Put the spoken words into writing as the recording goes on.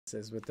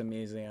is with the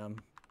museum.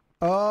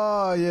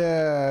 Oh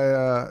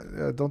yeah.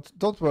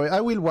 Don't worry.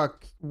 I will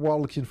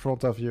walk in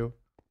front of you.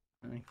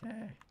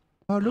 Okay.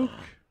 Oh look,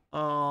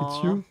 Oh,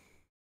 it's you.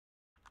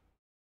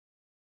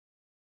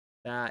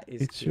 That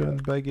is It's cute. you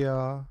and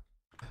Bagheera.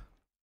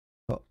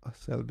 Oh,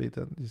 Selbit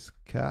and his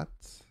cat.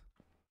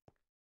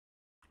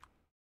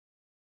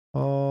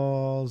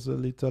 Oh, the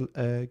little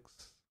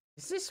eggs.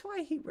 Is this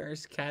why he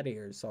wears cat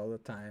ears all the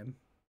time?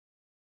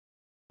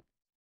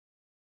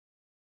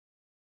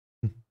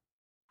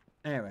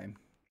 Anyway,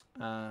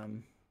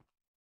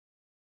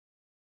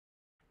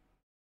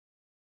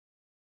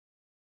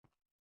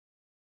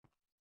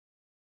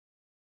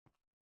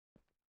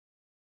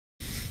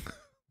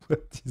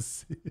 What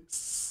is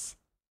this?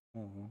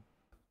 oh.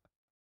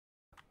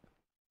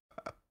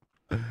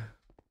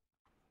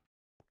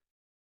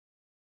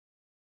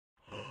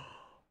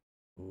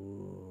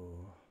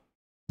 Ooh.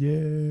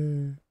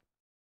 Yeah.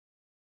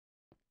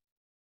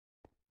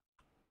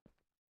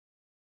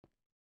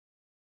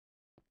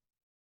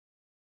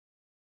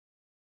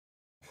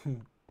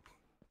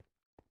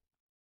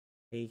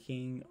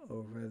 Taking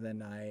over the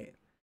night.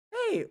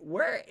 Hey,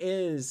 where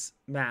is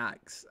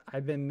Max?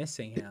 I've been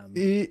missing him.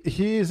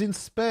 He is in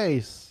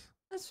space.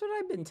 That's what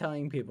I've been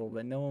telling people,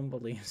 but no one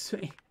believes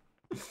me.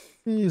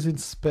 He is in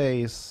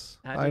space.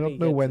 How I did don't he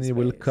know get when to he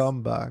will space?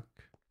 come back.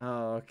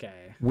 Oh,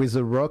 okay. With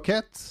a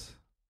rocket?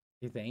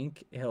 You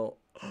think he'll...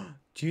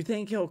 Do you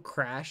think he'll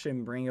crash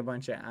and bring a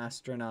bunch of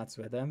astronauts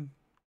with him?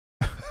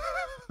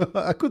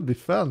 That could be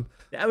fun.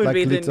 That would like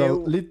be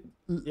little, the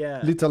new...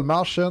 Yeah. Little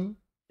Martian.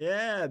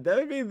 Yeah, that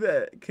would be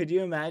the... Could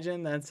you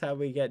imagine that's how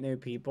we get new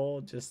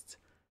people? Just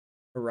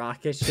a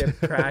rocket ship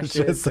crashes.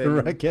 Just a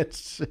rocket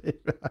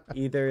ship.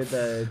 Either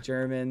the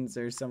Germans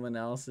or someone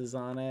else is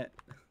on it.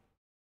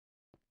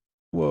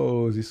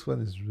 Whoa, this one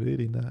is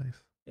really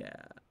nice.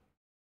 Yeah.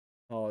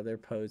 Oh, they're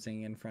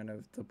posing in front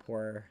of the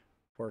poor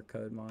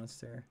code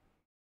monster.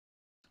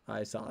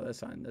 I saw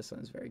this one. This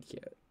one's very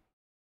cute.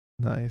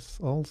 Nice.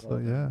 Also, Well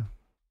done. yeah.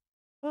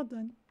 Well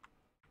done.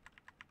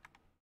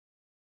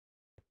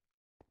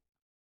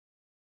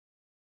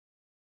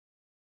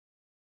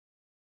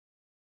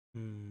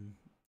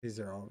 These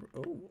are all...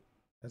 Oh,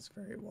 that's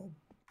very well...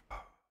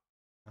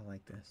 I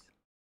like this.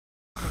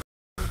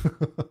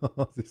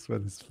 This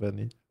one is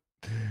funny.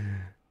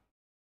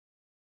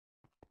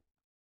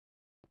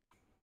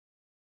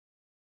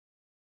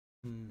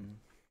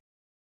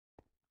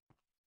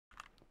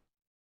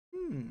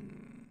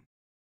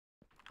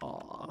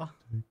 Aw.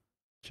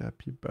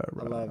 Capybara.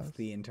 I love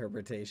the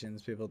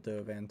interpretations people do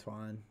of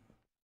Antoine.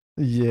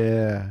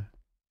 Yeah.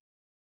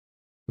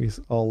 With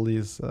all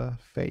his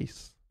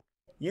face.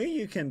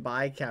 You can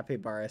buy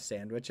capybara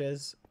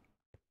sandwiches.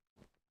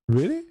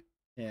 Really?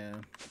 Yeah.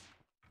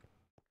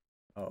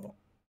 Oh.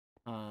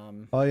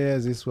 Oh yeah,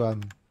 this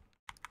one.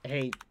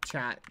 Hey,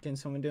 chat, can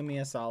someone do me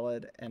a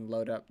solid and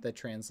load up the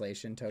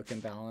translation token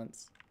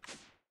balance?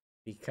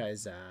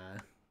 Because,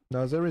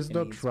 No, there is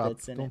no needs trap.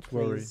 bits in Don't it,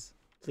 worry. please.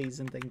 Please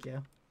and thank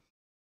you.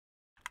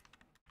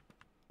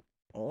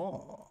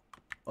 Oh.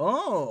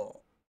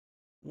 Oh.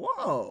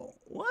 Whoa.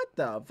 What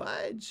the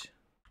fudge?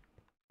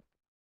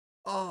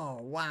 Oh,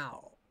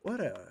 wow. What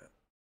a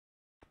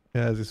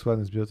this one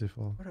is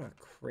beautiful. What a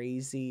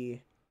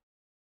crazy...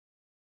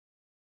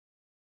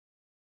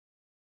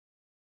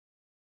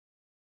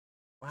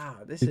 Wow,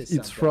 this is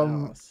It's something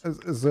from else.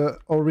 the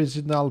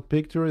original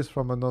picture is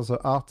from another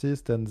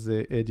artist, and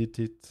they edit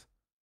it,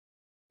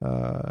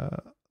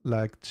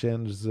 like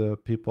change the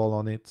people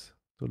on it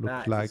to look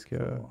That like is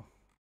cool.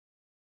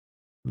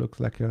 look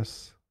like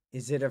us.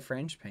 Is it a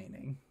French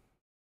painting?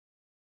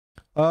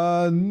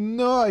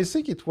 No, I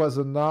think it was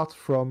an art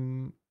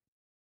from.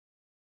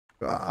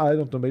 I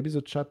don't know. Maybe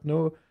the chat.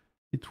 No,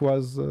 it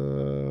was.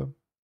 That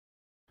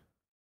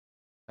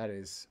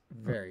is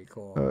very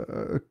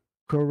cool.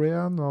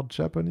 Korean or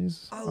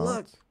Japanese. Oh, art.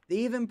 look, they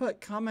even put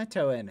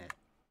Kameto in it.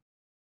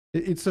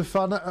 It's a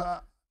fan.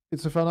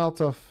 It's a fan art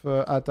of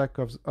Attack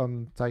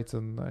on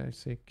Titan, I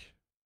think.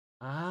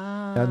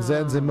 Ah. And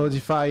then they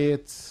modify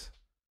it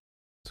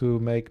to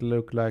make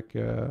look like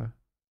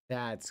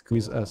that's cool.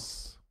 with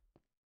us.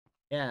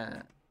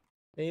 Yeah,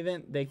 they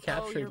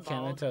captured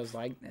Kameto's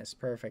likeness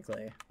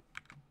perfectly.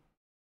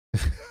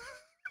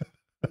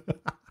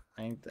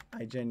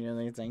 I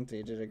genuinely think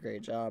they did a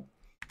great job.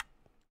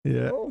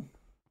 Yeah. Oh.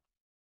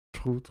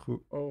 True.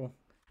 Oh,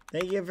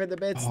 thank you for the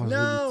bits. Oh,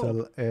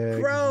 no,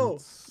 Crow,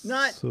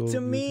 not so to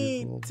me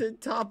beautiful. to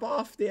top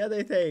off the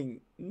other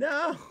thing.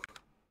 No,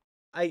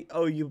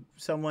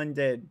 someone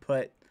did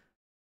put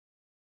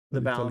the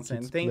balance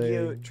in. Thank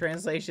you.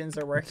 Translations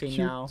are working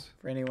now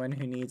for anyone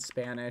who needs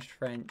Spanish,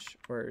 French,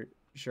 or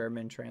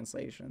German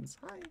translations.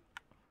 Hi.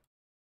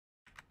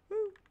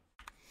 Woo.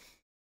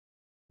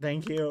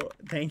 Thank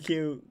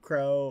you,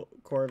 Crow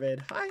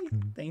Corvid. Hi,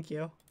 thank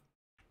you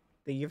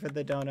for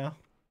the dono.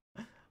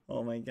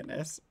 Oh my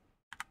goodness.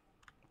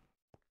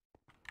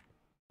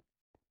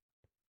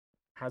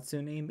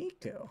 Hatsune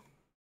Miku.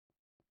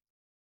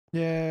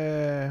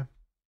 Yeah.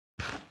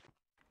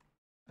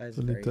 That's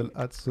a little very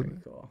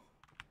Hatsune. cool.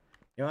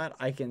 You know what?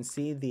 I can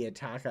see the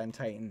Attack on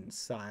Titan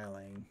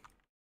styling.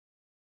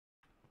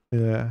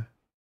 Yeah.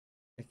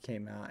 It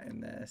came out in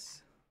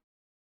this.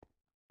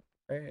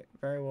 Very,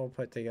 very well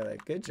put together.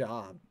 Good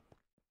job.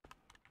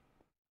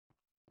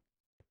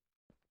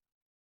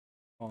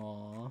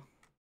 Aww.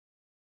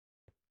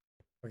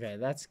 Okay,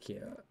 that's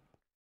cute.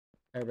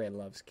 Everybody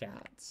loves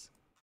cats.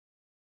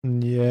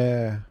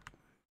 Yeah.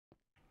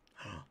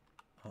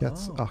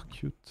 Cats Oh. are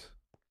cute.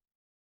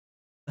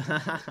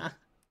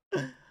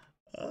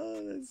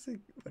 Oh,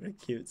 what a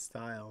cute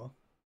style.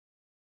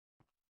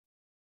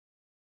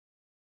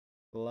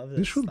 Love They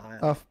this should style.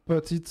 have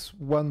put it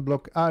one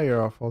block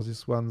higher for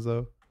this one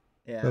though.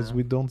 Yeah. Because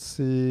we don't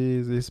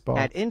see this part.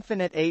 At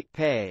infinite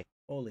 8K.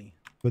 Holy.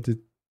 But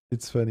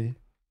it's funny.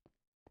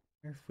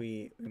 If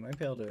we might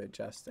be able to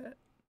adjust it.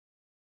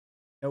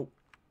 Nope.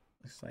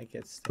 Looks like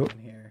it's staying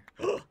here.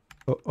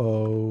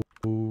 Uh-oh.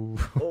 Oh.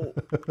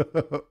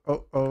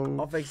 Uh-oh.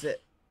 I'll fix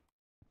it.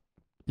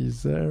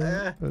 Is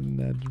there an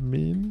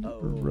admin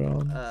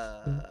around?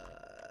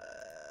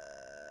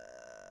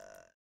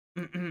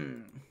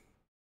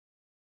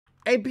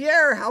 Hey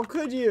Pierre, how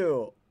could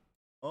you?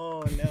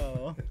 Oh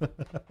no.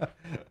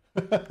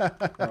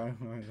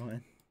 wrong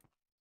one.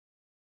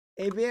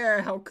 Hey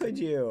Pierre, how could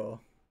you?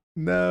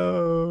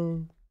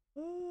 No.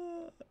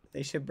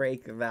 They should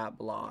break that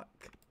block.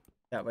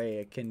 That way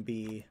it can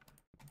be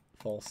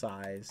full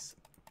size.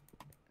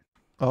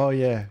 Oh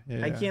yeah.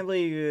 I can't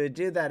believe you would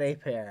do that,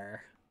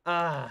 Pierre.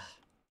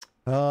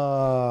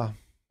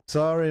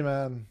 Sorry,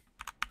 man.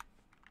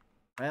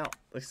 Well,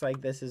 looks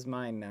like this is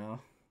mine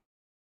now.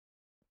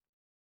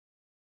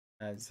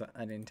 That's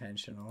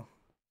unintentional.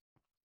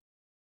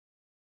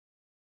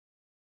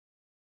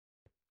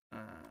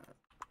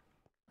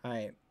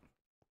 Alright.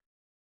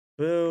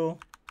 Boo.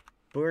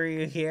 Boo, are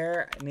you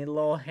here? I need a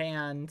little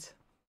hand.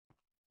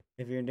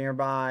 If you're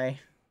nearby.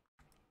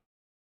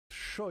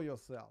 Show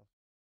yourself.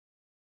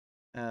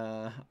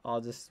 I'll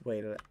just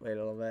wait a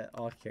little bit.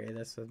 I'll carry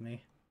this with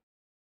me.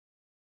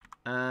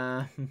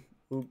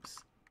 Oops.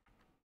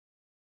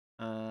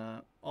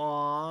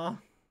 Aw.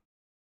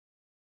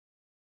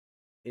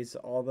 It's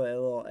all the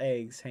little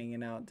eggs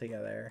hanging out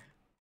together.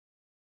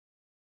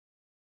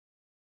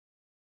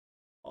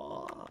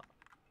 Aw.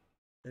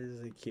 This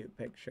is a cute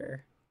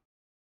picture.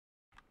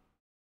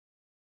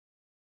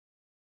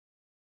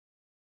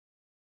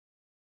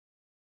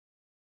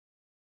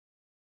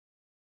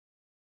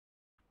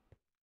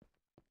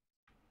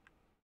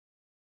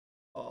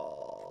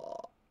 Oh.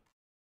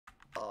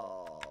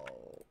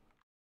 Oh.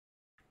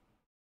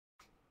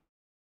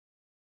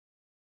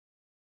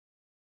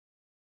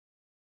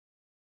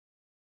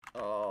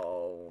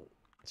 Oh.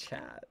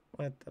 Chat.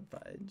 What the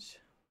fudge?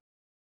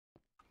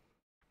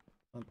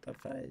 What the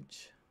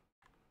fudge?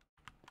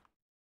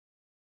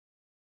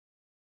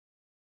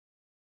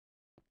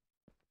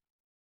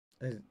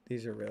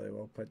 These are really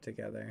well put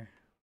together.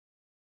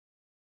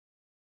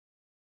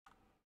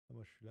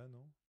 Moi, je suis là,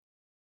 non?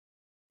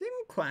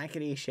 Didn't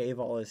Quackity shave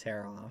all his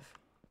hair off?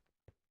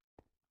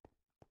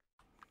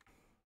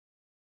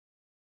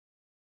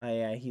 Oh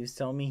yeah, he was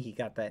telling me he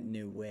got that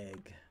new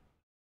wig.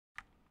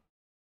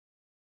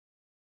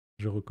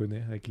 Je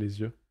reconnais avec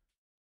les yeux.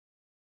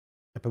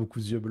 Il n'y a pas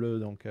beaucoup de yeux bleus,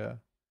 donc... Il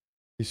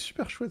est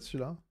super chouette,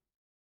 celui-là.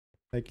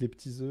 Avec les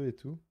petits œufs et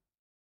tout.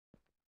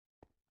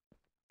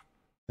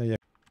 Là, il y a...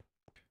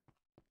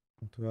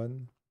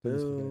 Antoine.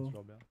 Ooh.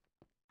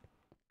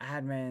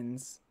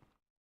 Admins.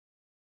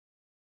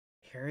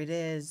 Here it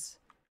is.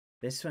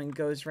 This one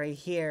goes right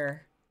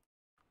here.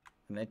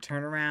 I'm gonna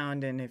turn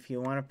around, and if you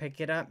want to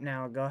pick it up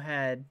now, go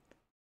ahead.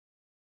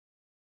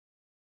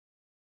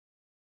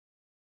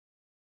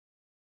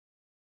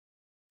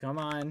 Come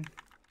on.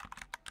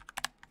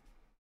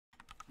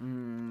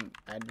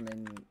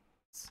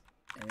 Admins.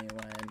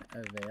 Anyone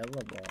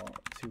available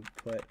to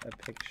put a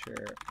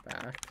picture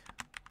back?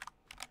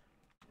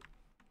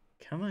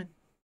 Come on.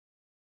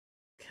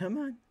 Come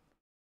on.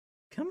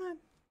 Come on.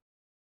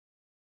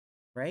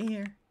 Right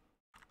here.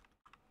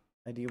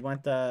 Do you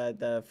want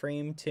the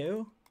frame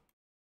too?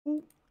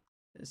 Ooh.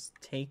 Just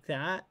take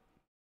that.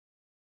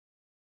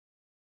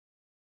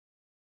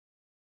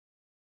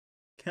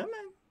 Come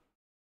on.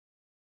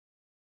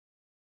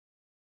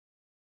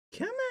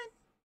 Come on.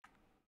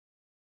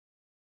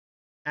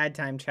 Ad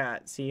time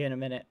chat. See you in a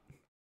minute.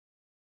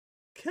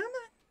 Come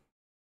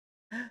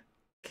on.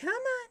 Come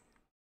on.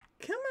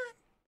 Come on.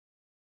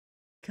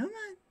 Come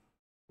on.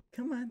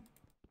 Come on.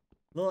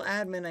 Little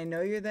admin, I know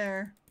you're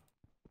there.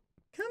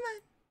 Come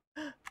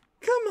on.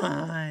 Come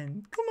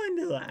on. Come on,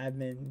 little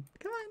admin.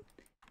 Come on.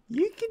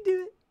 You can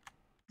do it.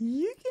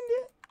 You can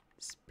do it.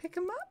 Just pick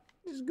them up.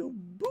 Just go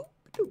boop,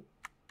 doop.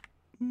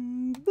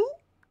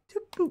 Boop,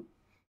 to boop.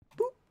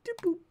 Boop, to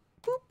boop.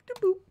 Boop, to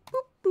boop.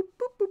 Boop, boop,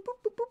 boop, boop,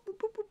 boop, boop, boop,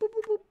 boop, boop,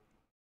 boop, boop.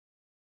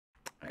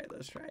 Alright,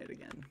 let's try it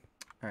again.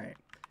 Alright.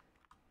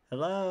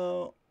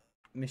 Hello,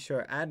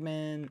 Mr.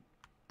 Admin.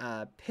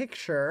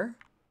 Picture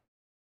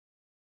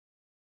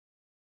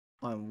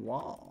on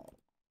wall.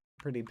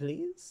 Pretty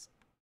please.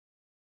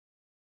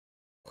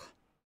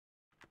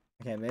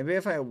 Okay, maybe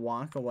if I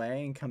walk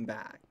away and come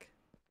back.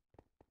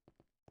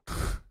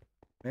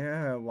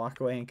 Yeah, walk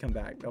away and come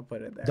back. They'll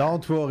put it there.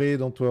 Don't worry.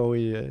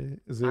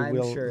 They I'm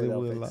will. sure They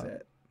they'll will. fix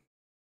it.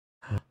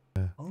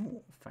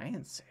 Oh,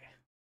 fancy.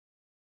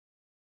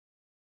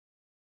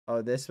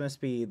 Oh, this must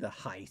be the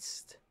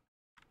heist.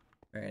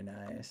 Very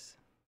nice.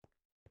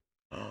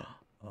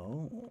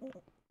 Oh,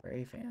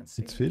 very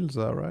fancy. It feels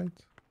alright.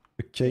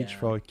 A cage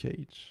for a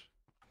cage.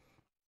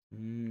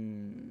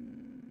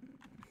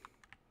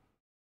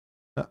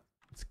 Ah,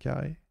 it's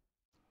Kai.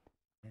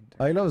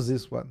 I love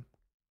this one.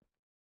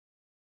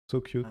 So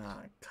cute.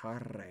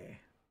 Carre.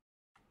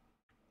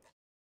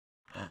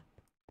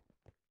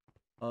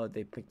 Oh,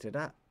 they picked it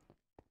up.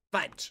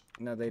 Fudge!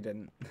 No, they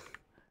didn't.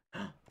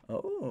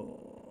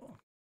 Oh.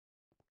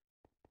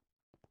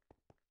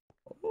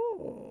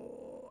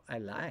 Oh, I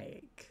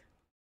like.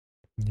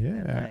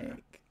 Yeah. I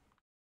like.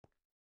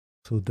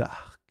 So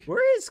dark.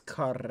 Where is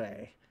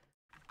Carre?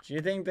 Do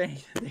you think they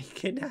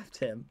kidnapped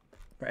him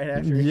right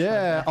after?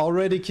 Yeah,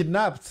 already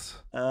kidnapped.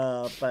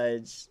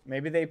 Fudge.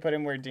 Maybe they put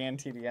him where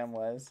DNTDM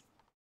was.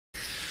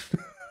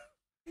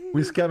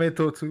 With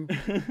Kameto too.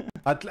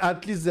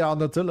 At least they are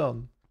not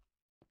alone.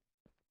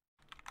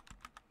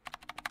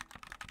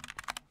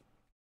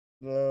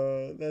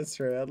 That's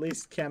true. At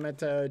least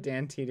Kameto,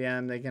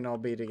 DNTDM, they can all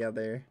be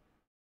together.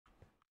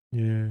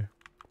 Yeah.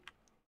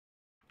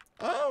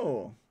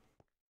 Oh.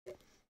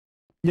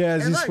 Yeah,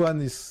 Hey, this look,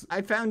 one is.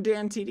 I found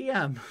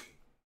DNTDM.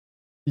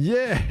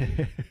 Yeah.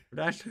 I'm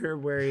not sure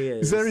where he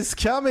is. There is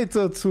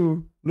Kameto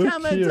too. Look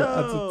Kameto! here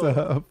at the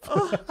top.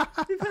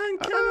 Oh, we found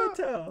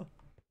Kameto.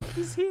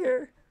 He's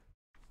here.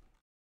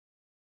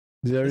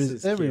 There This is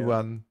is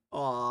everyone.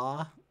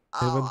 Aw.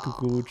 Evan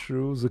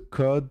Kukuruchu, the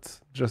code,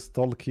 just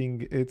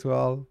talking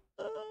Etoile.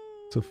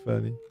 So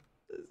funny.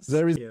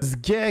 There is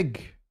cute.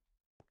 Geg.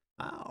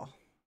 Wow.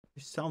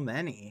 There's so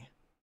many.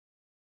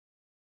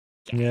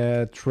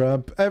 Yeah,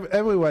 Trump.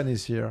 Everyone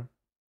is here.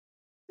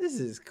 This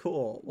is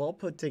cool. Well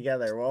put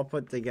together. Well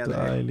put together.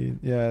 Eileen.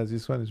 Yeah,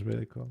 this one is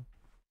really cool.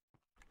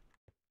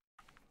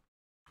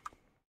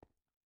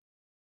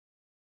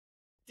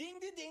 Ding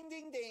ding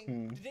ding ding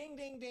ding ding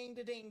ding ding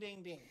ding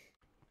ding ding.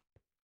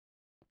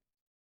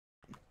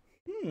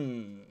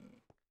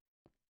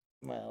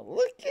 Well,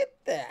 look at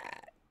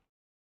that.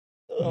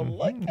 Oh,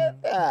 look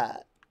at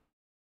that.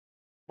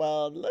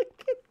 Well, look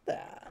at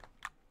that.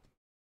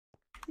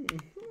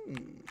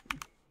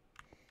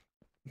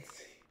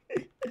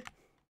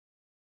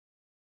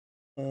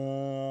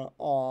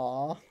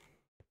 Aw.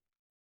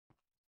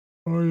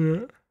 Oh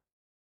yeah.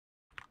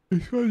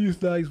 This one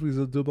is nice with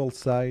a double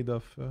side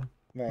of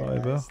Very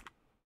fiber. nice.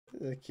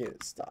 The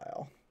cute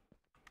style.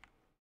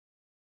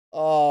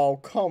 Oh,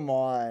 come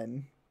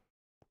on.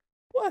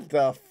 What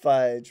the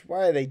fudge?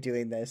 Why are they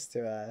doing this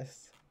to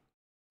us?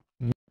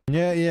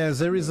 Yeah,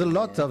 there is a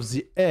lot of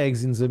the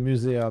eggs in the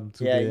museum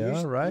today,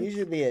 right? You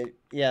should be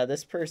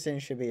this person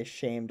should be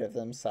ashamed of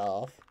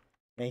themselves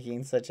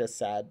making such a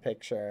sad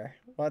picture.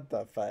 What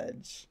the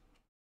fudge?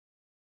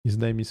 His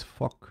name is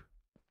Fuck.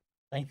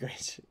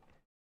 Language.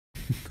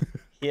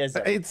 He has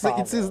a It's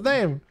his problem.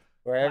 name.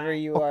 Wherever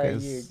you are,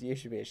 Focus. you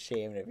should be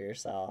ashamed of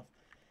yourself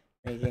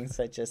making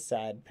such a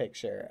sad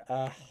picture.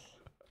 Ugh.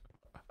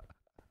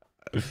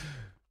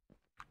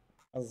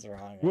 What's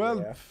wrong with Well,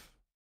 you?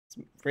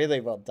 It's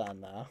really well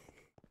done though.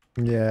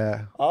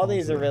 yeah. All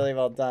these are really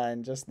well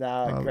done. Just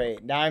now,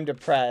 great. Now I'm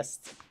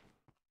depressed.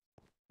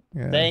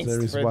 Yeah, Thanks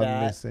there is for one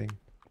that. missing.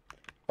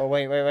 Oh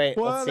wait. Well,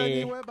 Let's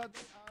see. anyway, but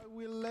I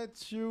will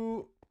let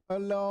you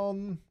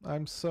alone.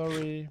 I'm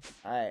sorry.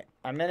 Alright,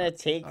 I'm gonna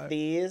take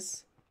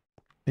these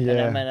and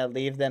Yeah. I'm gonna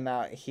leave them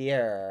out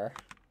here.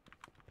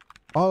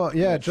 Oh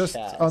yeah, the just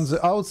on the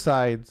chest.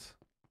 outside.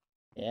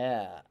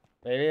 Yeah.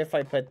 Maybe if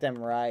I put them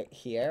right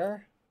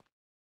here.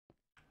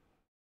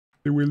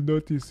 They will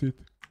notice it.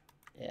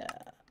 Yeah.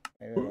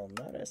 Maybe they'll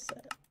notice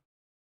it.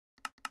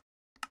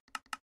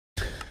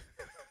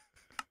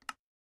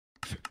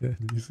 Yeah,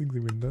 do you think they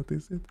will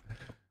notice it?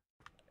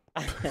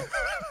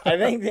 I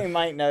think they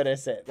might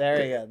notice it. There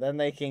we go. Then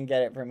they can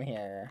get it from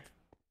here.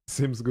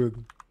 Seems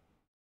good.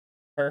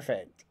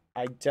 Perfect.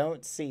 I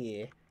don't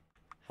see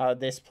how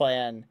this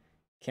plan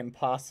can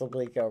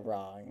possibly go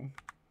wrong.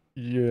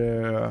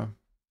 Yeah.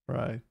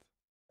 Right.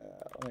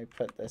 Let me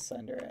put this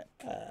under it.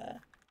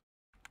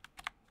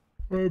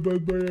 Oh,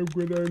 bad boy, I'm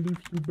gonna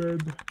leave to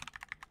bed.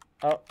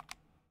 Oh.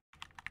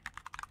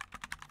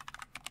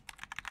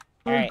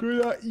 I'm Alright.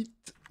 gonna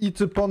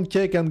eat a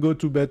pancake and go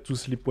to bed to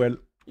sleep well.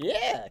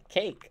 Yeah,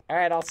 cake.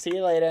 Alright, I'll see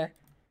you later.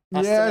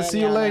 Yeah,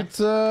 see you mañana.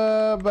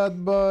 later,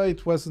 bad boy.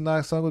 It was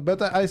nice and good,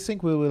 but I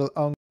think we will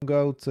hang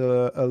out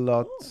a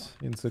lot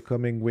in the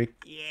coming week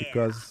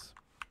because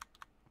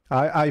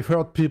I've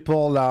heard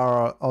people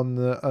are on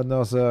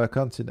another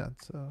continent.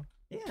 So.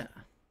 Yeah.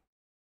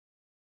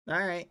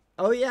 Alright.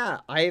 Oh yeah,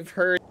 I've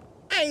heard.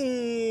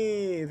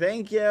 Hey,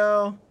 thank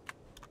you.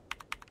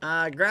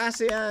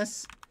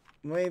 Gracias.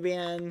 Muy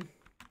bien.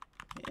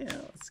 Yeah,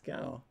 let's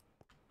go.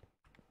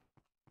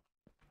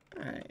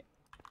 Alright.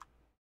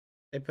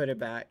 They put it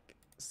back.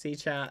 See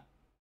chat.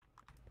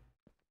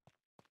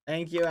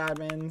 Thank you,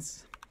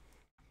 admins.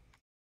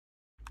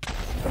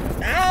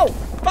 Ow!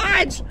 Fudge!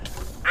 damage!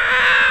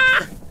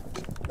 Ah!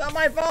 Not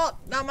my fault!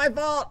 Not my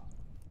fault!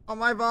 Not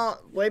my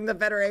fault. Blame the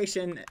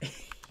Federation.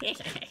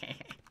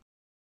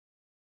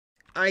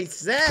 I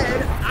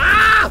said,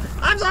 ah!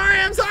 I'm sorry,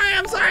 I'm sorry,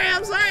 I'm sorry,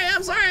 I'm sorry,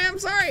 I'm sorry, I'm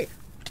sorry!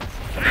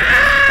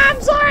 Ah!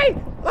 I'm sorry!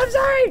 I'm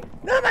sorry!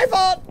 Not my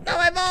fault! Not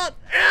my fault!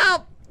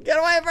 Help! Get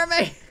away from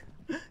me!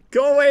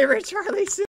 Go away, Rich Charlie.